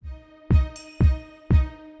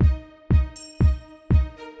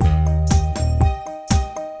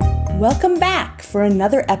Welcome back for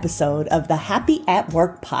another episode of the Happy at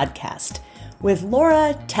Work podcast with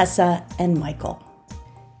Laura, Tessa, and Michael.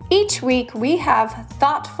 Each week, we have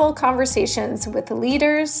thoughtful conversations with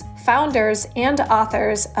leaders, founders, and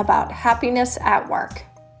authors about happiness at work.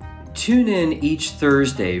 Tune in each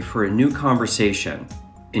Thursday for a new conversation.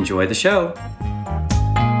 Enjoy the show.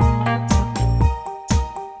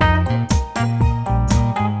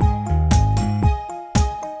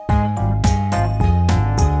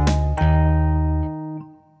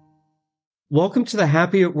 Welcome to the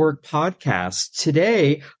Happy at Work podcast.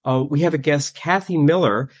 Today, we have a guest, Kathy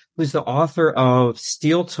Miller, who's the author of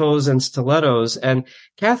Steel Toes and Stilettos. And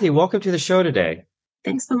Kathy, welcome to the show today.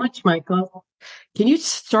 Thanks so much, Michael. Can you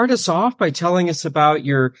start us off by telling us about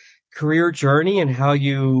your career journey and how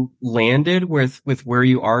you landed with where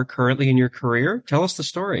you are currently in your career? Tell us the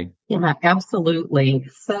story. Yeah, absolutely.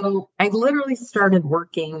 So I literally started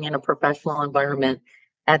working in a professional environment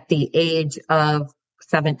at the age of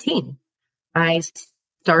 17. I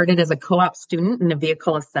started as a co-op student in a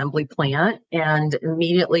vehicle assembly plant and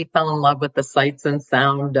immediately fell in love with the sights and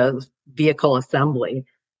sound of vehicle assembly.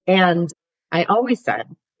 And I always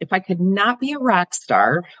said, if I could not be a rock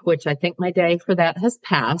star, which I think my day for that has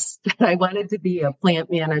passed, that I wanted to be a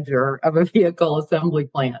plant manager of a vehicle assembly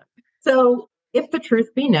plant. So if the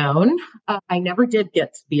truth be known, I never did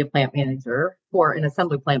get to be a plant manager for an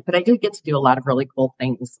assembly plant, but I did get to do a lot of really cool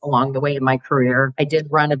things along the way in my career. I did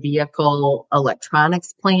run a vehicle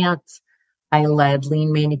electronics plant. I led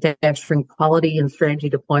lean manufacturing quality and strategy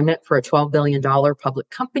deployment for a $12 billion public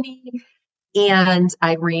company. And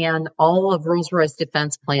I ran all of Rolls-Royce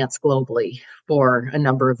defense plants globally for a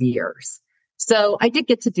number of years. So I did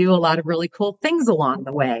get to do a lot of really cool things along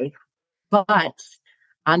the way. But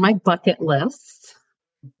on my bucket list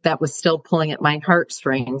that was still pulling at my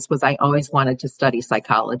heartstrings was I always wanted to study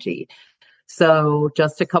psychology. So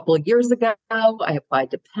just a couple of years ago, I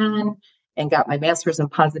applied to Penn and got my master's in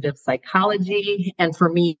positive psychology. And for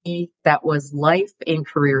me, that was life and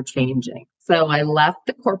career changing. So I left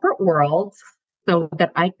the corporate world so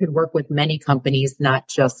that I could work with many companies, not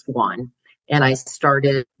just one. And I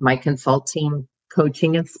started my consulting,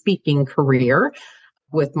 coaching, and speaking career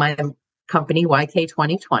with my company, YK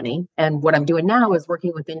 2020. And what I'm doing now is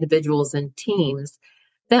working with individuals and teams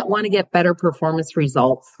that want to get better performance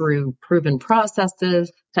results through proven processes,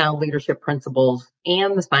 sound leadership principles,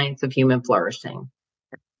 and the science of human flourishing.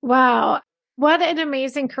 Wow. What an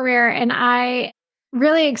amazing career. And I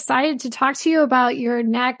really excited to talk to you about your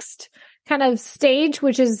next kind of stage,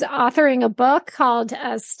 which is authoring a book called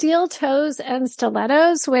Steel Toes and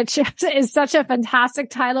Stilettos, which is such a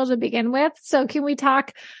fantastic title to begin with. So can we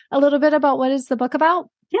talk a little bit about what is the book about?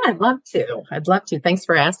 Yeah, I'd love to. Thanks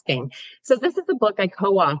for asking. So this is a book I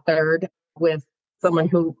co-authored with someone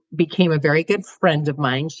who became a very good friend of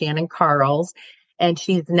mine, Shannon Carls, and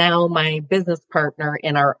she's now my business partner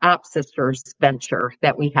in our OpSisters venture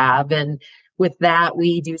that we have. And with that,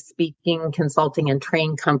 we do speaking, consulting, and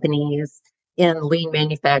train companies in lean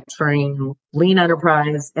manufacturing, lean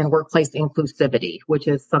enterprise, and workplace inclusivity, which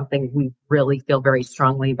is something we really feel very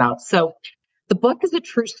strongly about. So the book is a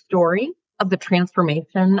true story of the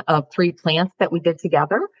transformation of 3 plants that we did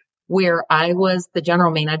together, where I was the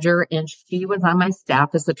general manager and she was on my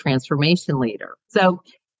staff as a transformation leader. So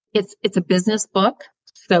it's a business book.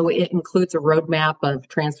 So it includes a roadmap of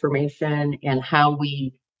transformation and how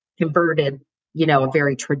we converted a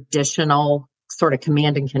very traditional sort of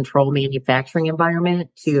command and control manufacturing environment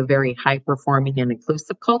to a very high performing and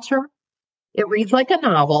inclusive culture. It reads like a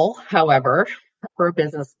novel, however, for a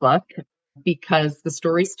business book, because the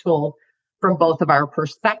story's told from both of our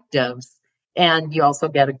perspectives. And you also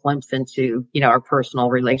get a glimpse into, our personal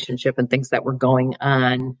relationship and things that were going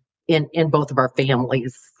on in both of our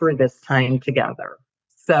families through this time together.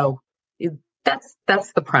 So that's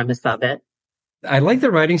the premise of it. I like the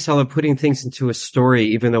writing style of putting things into a story,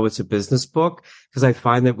 even though it's a business book, because I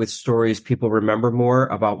find that with stories, people remember more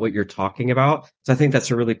about what you're talking about. So I think that's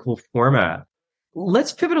a really cool format.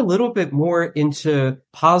 Let's pivot a little bit more into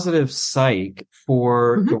positive psych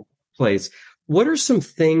for the workplace. What are some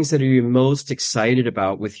things that are you most excited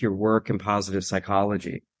about with your work in positive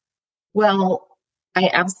psychology? Well, I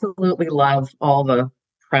absolutely love all the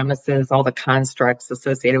premises, all the constructs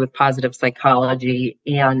associated with positive psychology,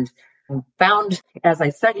 and found as I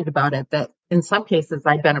studied about it that in some cases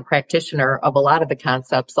I'd been a practitioner of a lot of the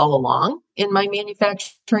concepts all along in my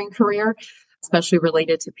manufacturing career, especially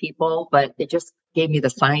related to people, but it just gave me the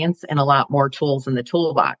science and a lot more tools in the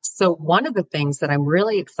toolbox. So one of the things that I'm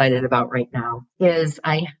really excited about right now is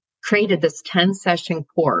I created this 10-session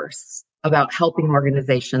course about helping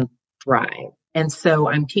organizations thrive. And so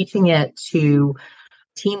I'm teaching it to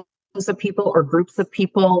team of people or groups of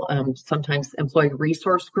people, sometimes employee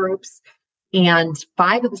resource groups. And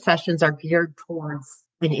 5 of the sessions are geared towards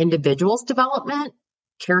an individual's development,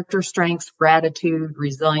 character strengths, gratitude,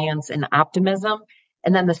 resilience, and optimism.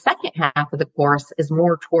 And then the second half of the course is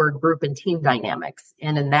more toward group and team dynamics.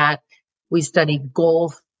 And in that, we study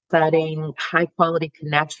goal setting, high quality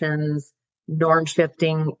connections, norm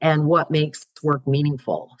shifting, and what makes work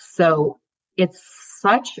meaningful. So it's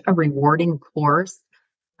such a rewarding course.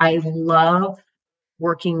 I love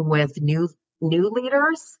working with new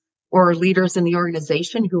leaders or leaders in the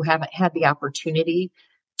organization who haven't had the opportunity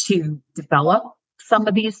to develop some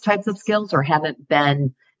of these types of skills or haven't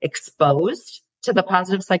been exposed to the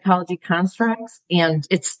positive psychology constructs. And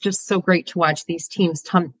it's just so great to watch these teams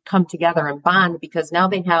come together and bond, because now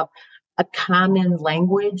they have a common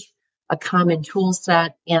language, a common tool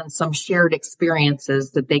set, and some shared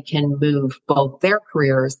experiences that they can move both their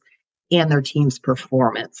careers and their team's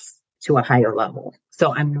performance to a higher level.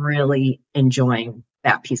 So I'm really enjoying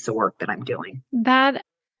that piece of work that I'm doing. That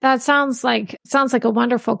sounds like a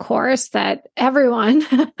wonderful course that everyone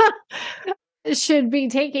should be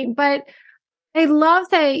taking. But I love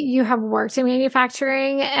that you have worked in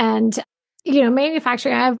manufacturing, and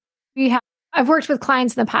manufacturing. I've worked with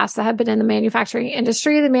clients in the past that have been in the manufacturing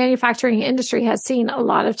industry. The manufacturing industry has seen a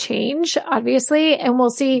lot of change, obviously, and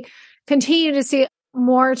we'll continue to see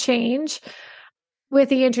more change with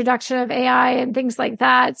the introduction of AI and things like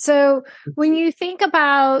that. So when you think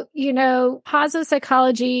about, positive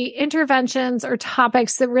psychology interventions or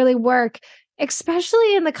topics that really work,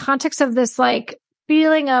 especially in the context of this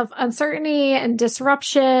feeling of uncertainty and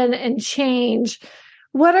disruption and change,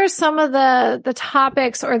 what are some of the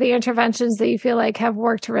topics or the interventions that you feel like have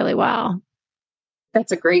worked really well?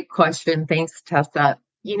 That's a great question. Thanks, Tessa.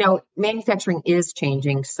 Manufacturing is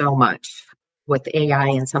changing so much with AI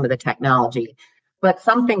and some of the technology, but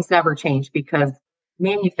some things never change because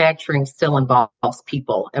manufacturing still involves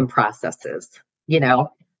people and processes,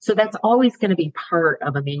 So that's always going to be part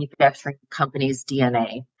of a manufacturing company's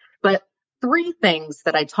DNA. But 3 things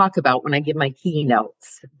that I talk about when I give my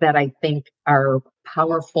keynotes that I think are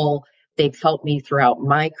powerful, they've helped me throughout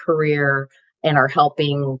my career and are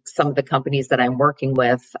helping some of the companies that I'm working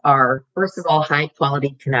with are, first of all, high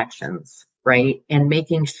quality connections, right? And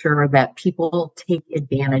making sure that people take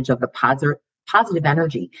advantage of the positive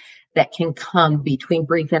energy that can come between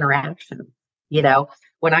brief interaction.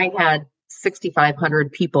 When I had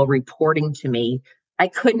 6,500 people reporting to me, I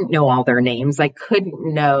couldn't know all their names. I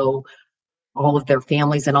couldn't know all of their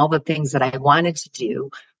families and all the things that I wanted to do.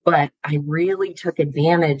 But I really took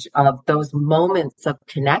advantage of those moments of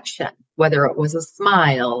connection, whether it was a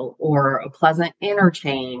smile or a pleasant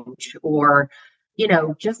interchange or,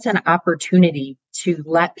 just an opportunity to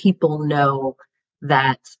let people know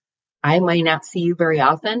that I might not see you very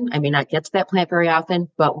often. I may not get to that plant very often,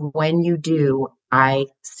 but when you do, I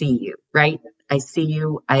see you, right? I see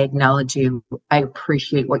you. I acknowledge you. I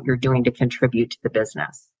appreciate what you're doing to contribute to the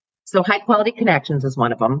business. So high quality connections is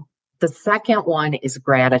one of them. The second one is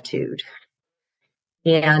gratitude.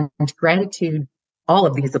 And gratitude, all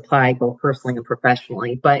of these apply both personally and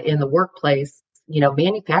professionally, but in the workplace,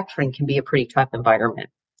 manufacturing can be a pretty tough environment.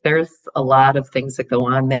 There's a lot of things that go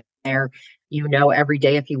on there. Every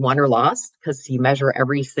day if you won or lost, because you measure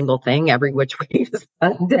every single thing, every which way is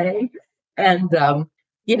one day. And,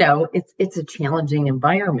 it's a challenging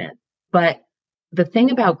environment. But the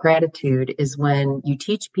thing about gratitude is when you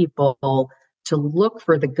teach people to look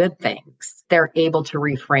for the good things, they're able to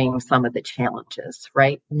reframe some of the challenges,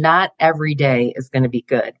 right? Not every day is going to be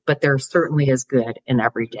good, but there certainly is good in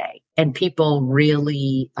every day. And people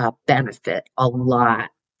really benefit a lot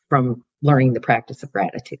from learning the practice of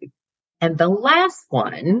gratitude. And the last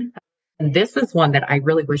one, and this is one that I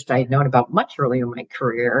really wished I had known about much earlier in my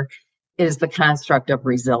career, is the construct of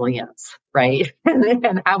resilience, right?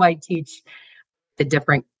 And how I teach the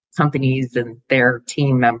different companies and their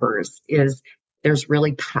team members is there's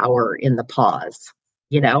really power in the pause.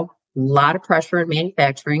 A lot of pressure in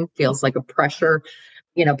manufacturing feels like a pressure,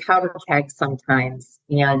 powder keg sometimes.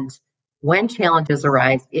 And when challenges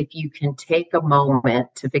arise, if you can take a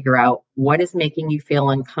moment to figure out what is making you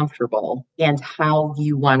feel uncomfortable and how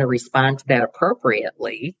you want to respond to that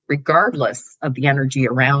appropriately, regardless of the energy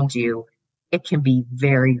around you, it can be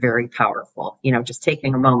very, very powerful. Just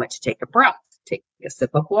taking a moment to take a breath, take a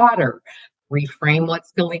sip of water, reframe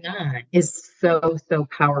what's going on is so, so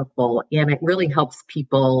powerful. And it really helps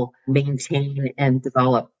people maintain and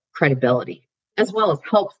develop credibility, as well as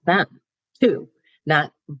helps them too,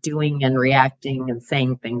 not doing and reacting and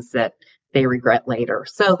saying things that they regret later.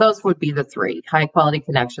 So those would be the 3: high quality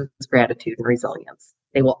connections, gratitude, and resilience.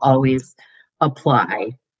 They will always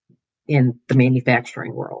apply in the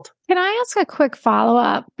manufacturing world. Can I ask a quick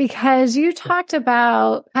follow-up? Because you talked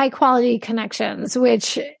about high quality connections,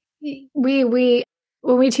 which we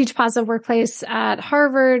when we teach positive workplace at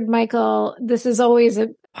Harvard, Michael, this is always a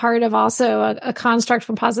part of also a construct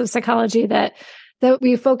from positive psychology that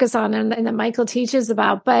we focus on and that Michael teaches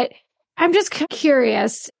about. But I'm just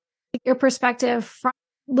curious, your perspective from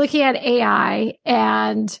looking at AI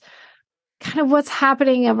and kind of what's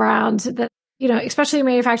happening around the, especially in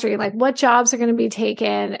manufacturing, like what jobs are going to be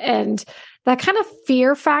taken and that kind of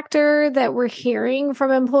fear factor that we're hearing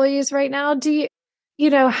from employees right now.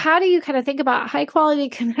 How do you kind of think about high quality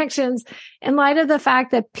connections in light of the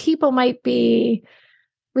fact that people might be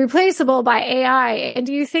replaceable by AI? And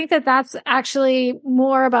do you think that that's actually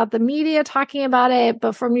more about the media talking about it,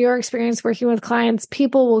 but from your experience working with clients,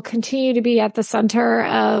 people will continue to be at the center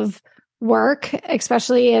of work,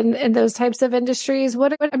 especially in those types of industries?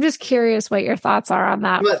 I'm just curious what your thoughts are on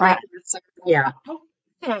that. Yeah.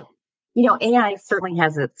 AI certainly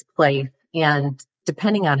has its place, and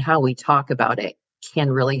depending on how we talk about it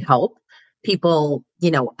can really help people,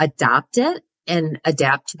 adopt it and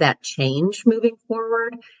adapt to that change moving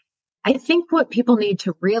forward. I think what people need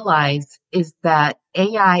to realize is that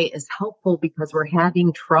AI is helpful because we're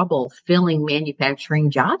having trouble filling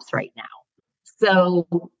manufacturing jobs right now. So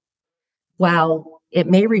while it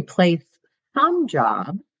may replace some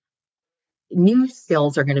jobs, new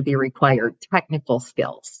skills are going to be required, technical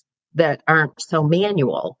skills that aren't so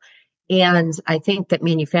manual. And I think that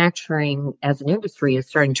manufacturing as an industry is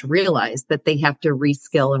starting to realize that they have to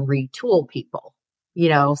reskill and retool people.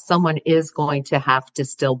 Someone is going to have to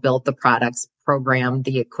still build the products, program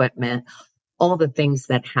the equipment, all the things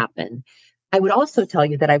that happen. I would also tell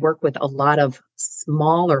you that I work with a lot of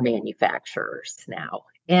smaller manufacturers now.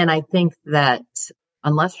 And I think that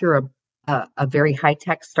unless you're a very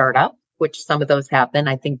high-tech startup, which some of those happen,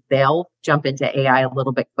 I think they'll jump into AI a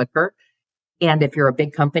little bit quicker. And if you're a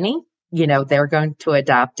big company, they're going to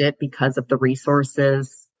adopt it because of the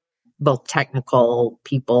resources, both technical,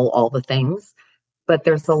 people, all the things. But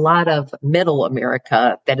there's a lot of middle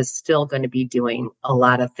America that is still going to be doing a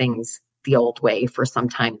lot of things the old way for some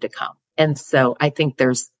time to come. And so I think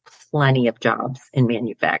there's plenty of jobs in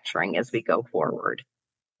manufacturing as we go forward.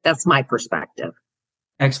 That's my perspective.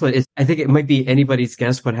 Excellent. I think it might be anybody's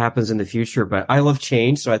guess what happens in the future, but I love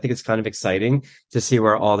change. So I think it's kind of exciting to see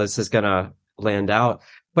where all this is going to land out.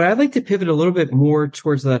 But I'd like to pivot a little bit more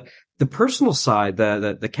towards the personal side,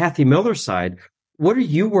 the Kathy Miller side. What are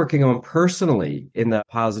you working on personally in the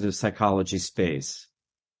positive psychology space?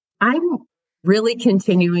 I'm really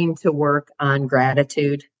continuing to work on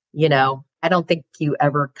gratitude. I don't think you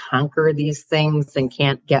ever conquer these things and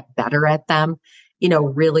can't get better at them.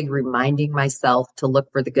 Really reminding myself to look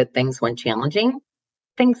for the good things when challenging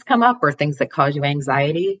things come up or things that cause you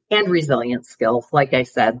anxiety, and resilience skills. Like I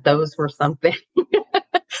said, those were something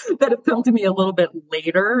that have come to me a little bit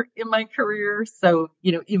later in my career. So,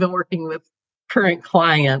 even working with current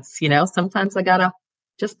clients, sometimes I got to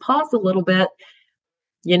just pause a little bit,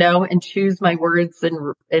 and choose my words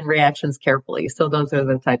and reactions carefully. So those are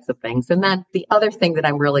the types of things. And then the other thing that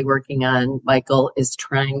I'm really working on, Michael, is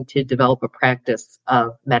trying to develop a practice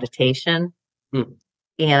of meditation.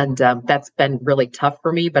 And that's been really tough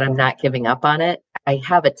for me, but I'm not giving up on it. I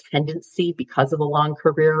have a tendency, because of a long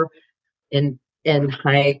career in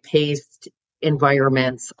high-paced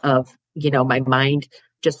environments, of, my mind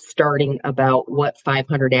just starting about what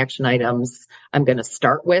 500 action items I'm going to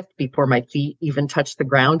start with before my feet even touch the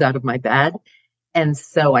ground out of my bed. And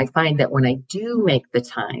so I find that when I do make the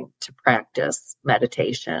time to practice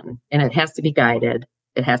meditation, and it has to be guided,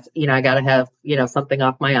 it has to, I got to have, something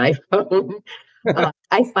off my iPhone.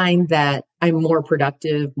 I find that I'm more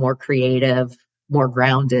productive, more creative, more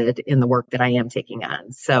grounded in the work that I am taking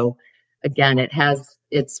on. So again,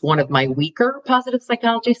 it's one of my weaker positive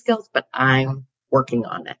psychology skills, but I'm working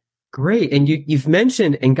on it. Great. And you've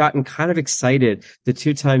mentioned and gotten kind of excited the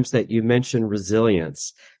two times that you mentioned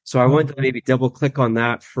resilience. So I wanted to maybe double click on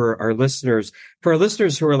that for our listeners. For our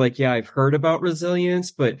listeners who are like, yeah, I've heard about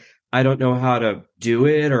resilience, but I don't know how to do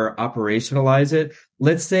it or operationalize it.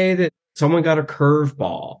 Let's say that someone got a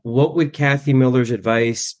curveball. What would Kathy Miller's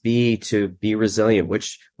advice be to be resilient?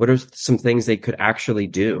 What are some things they could actually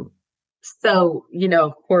do? So,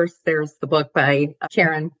 of course, there's the book by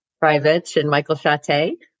Karen Privich and Michael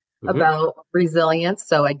Chate about resilience.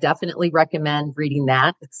 So I definitely recommend reading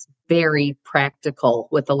that. It's very practical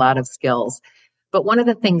with a lot of skills. But one of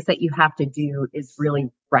the things that you have to do is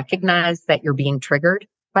really recognize that you're being triggered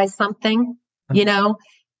by something,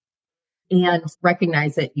 and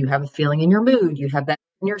recognize that you have a feeling in your mood, you have that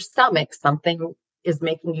in your stomach, something is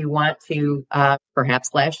making you want to perhaps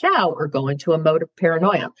lash out or go into a mode of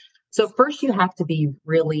paranoia. So first you have to be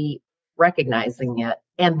really recognizing it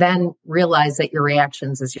and then realize that your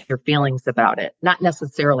reactions is your feelings about it, not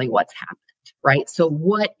necessarily what's happened, right? So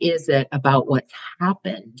what is it about what's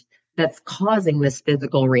happened that's causing this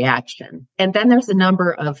physical reaction? And then there's a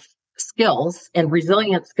number of skills, and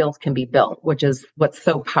resilient skills can be built, which is what's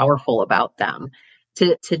so powerful about them.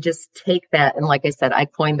 To just take that, and like I said, I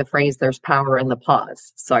coined the phrase, there's power in the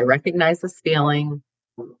pause. So I recognize this feeling.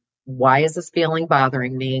 Why is this feeling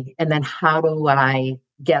bothering me? And then how do I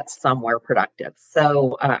get somewhere productive?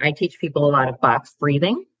 So I teach people a lot of box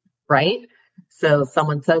breathing, right? So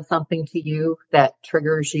someone says something to you that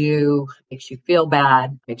triggers you, makes you feel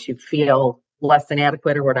bad, makes you feel less than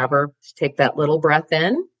adequate or whatever. Just take that little breath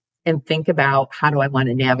in and think about, how do I want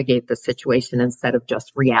to navigate the situation instead of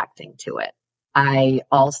just reacting to it? I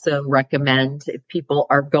also recommend, if people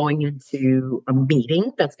are going into a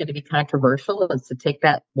meeting that's going to be controversial, is to take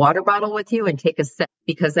that water bottle with you and take a sip,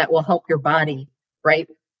 because that will help your body, right,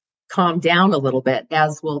 calm down a little bit,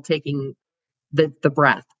 as will taking the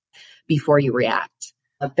breath before you react.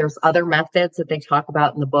 There's other methods that they talk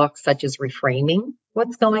about in the book, such as reframing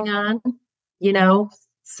what's going on,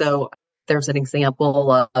 So there's an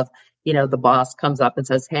example of, the boss comes up and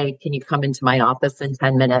says, hey, can you come into my office in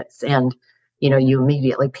 10 minutes? And you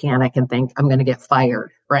immediately panic and think, I'm going to get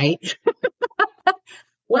fired, right?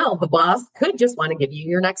 Well, the boss could just want to give you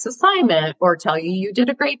your next assignment or tell you you did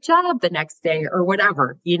a great job the next day or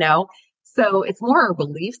whatever, So it's more our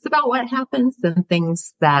beliefs about what happens than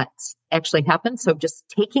things that actually happen. So just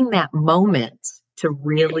taking that moment to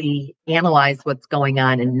really analyze what's going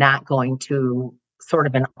on and not going to sort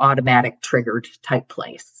of an automatic triggered type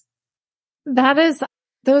place.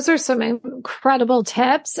 Those are some incredible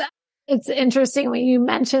tips. It's interesting when you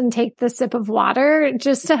mentioned take the sip of water,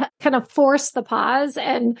 just to kind of force the pause.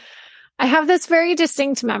 And I have this very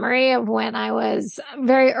distinct memory of when I was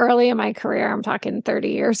very early in my career. I'm talking 30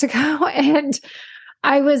 years ago. And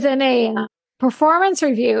I was in a performance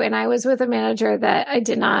review and I was with a manager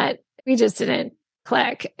that we just didn't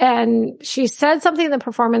click. And she said something in the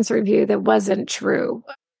performance review that wasn't true.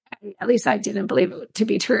 At least I didn't believe it to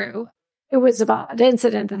be true. It was about an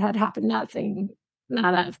incident that had happened, not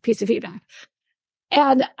a piece of feedback.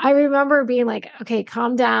 And I remember being like, okay,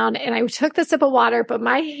 calm down. And I took the sip of water, but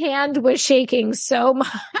my hand was shaking so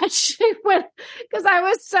much because I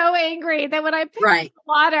was so angry that when I picked up the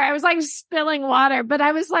water, I was like spilling water, but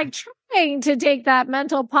I was like trying to take that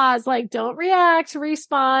mental pause, like don't react,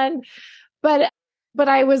 respond. But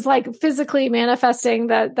I was like physically manifesting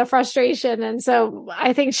the frustration. And so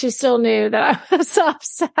I think she still knew that I was so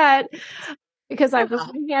upset because my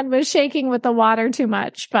hand was shaking with the water too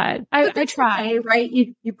much, but I tried. Okay, right?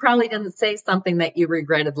 You probably didn't say something that you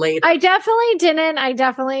regretted later. I definitely didn't. I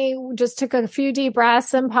definitely just took a few deep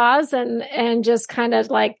breaths and paused and just kind of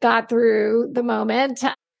like got through the moment.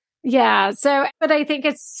 Yeah. So, but I think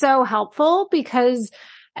it's so helpful because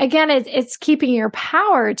again, it's keeping your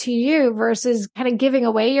power to you versus kind of giving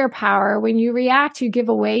away your power. When you react, you give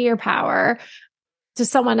away your power to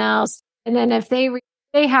someone else. And then if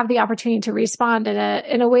they have the opportunity to respond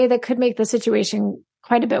in a way that could make the situation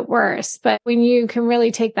quite a bit worse. But when you can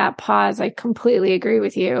really take that pause, I completely agree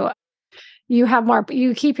with you.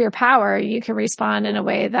 You keep your power, you can respond in a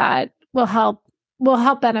way that will help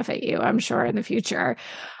benefit you, I'm sure, in the future.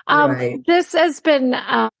 Right. This has been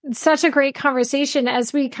such a great conversation.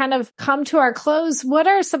 As we kind of come to our close, what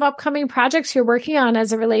are some upcoming projects you're working on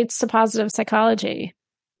as it relates to positive psychology?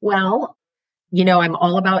 Well, I'm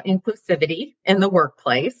all about inclusivity in the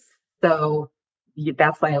workplace. So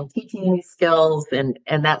that's why I'm teaching these skills and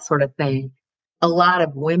that sort of thing. A lot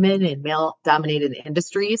of women in male-dominated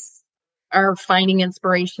industries are finding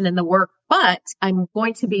inspiration in the work, but I'm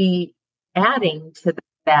going to be adding to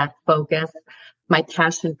that focus my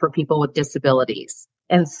passion for people with disabilities.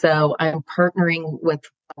 And so I'm partnering with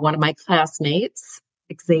one of my classmates,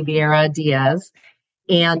 Xaviera Diaz,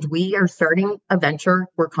 and we are starting a venture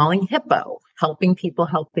we're calling HIPPO, helping people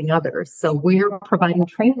helping others. So we're providing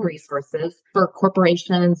training resources for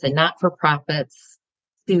corporations and not-for-profits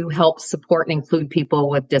to help support and include people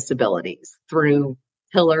with disabilities through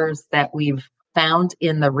pillars that we've found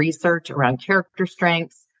in the research around character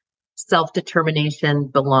strengths, self-determination,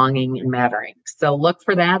 belonging, and mattering. So look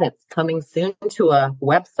for that. It's coming soon to a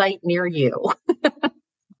website near you.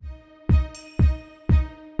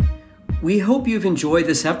 We hope you've enjoyed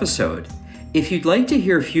this episode. If you'd like to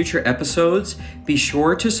hear future episodes, be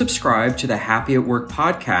sure to subscribe to the Happy at Work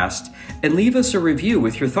podcast and leave us a review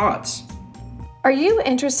with your thoughts. Are you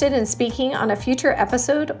interested in speaking on a future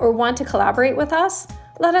episode or want to collaborate with us?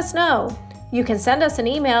 Let us know. You can send us an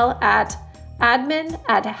email at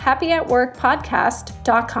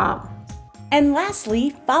admin@happyatworkpodcast.com. And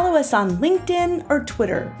lastly, follow us on LinkedIn or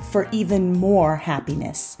Twitter for even more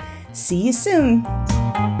happiness. See you soon.